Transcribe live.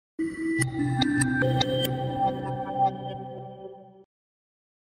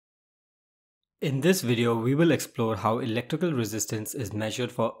In this video, we will explore how electrical resistance is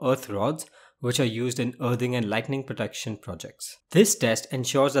measured for earth rods, which are used in earthing and lightning protection projects. This test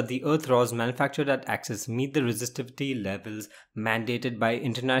ensures that the earth rods manufactured at Axis meet the resistivity levels mandated by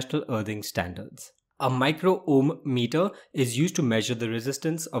international earthing standards. A micro-ohm meter is used to measure the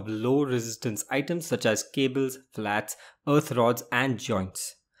resistance of low resistance items such as cables, flats, earth rods, and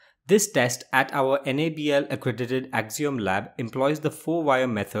joints. This test at our NABL accredited AXIOM Lab employs the 4-wire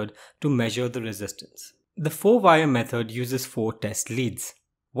method to measure the resistance. The 4-wire method uses 4 test leads.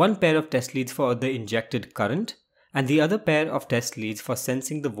 One pair of test leads for the injected current and the other pair of test leads for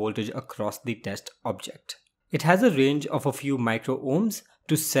sensing the voltage across the test object. It has a range of a few micro-ohms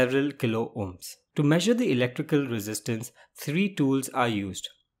to several kilo-ohms. To measure the electrical resistance, 3 tools are used.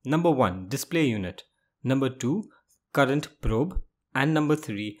 Number 1, display unit. Number 2, current probe. And number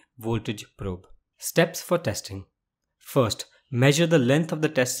 3, voltage probe. Steps for testing. First, measure the length of the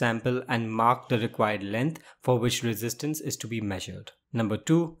test sample and mark the required length for which resistance is to be measured. Number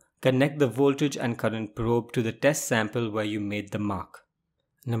 2, connect the voltage and current probe to the test sample where you made the mark.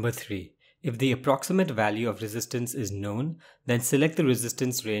 Number 3, if the approximate value of resistance is known, then select the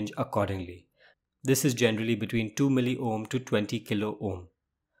resistance range accordingly. This is generally between 2 milliohm to 20 kilo ohm.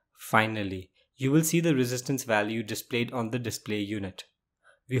 Finally, you will see the resistance value displayed on the display unit.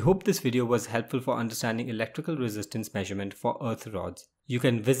 We hope this video was helpful for understanding electrical resistance measurement for earth rods. You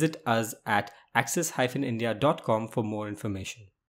can visit us at axis-india.com for more information.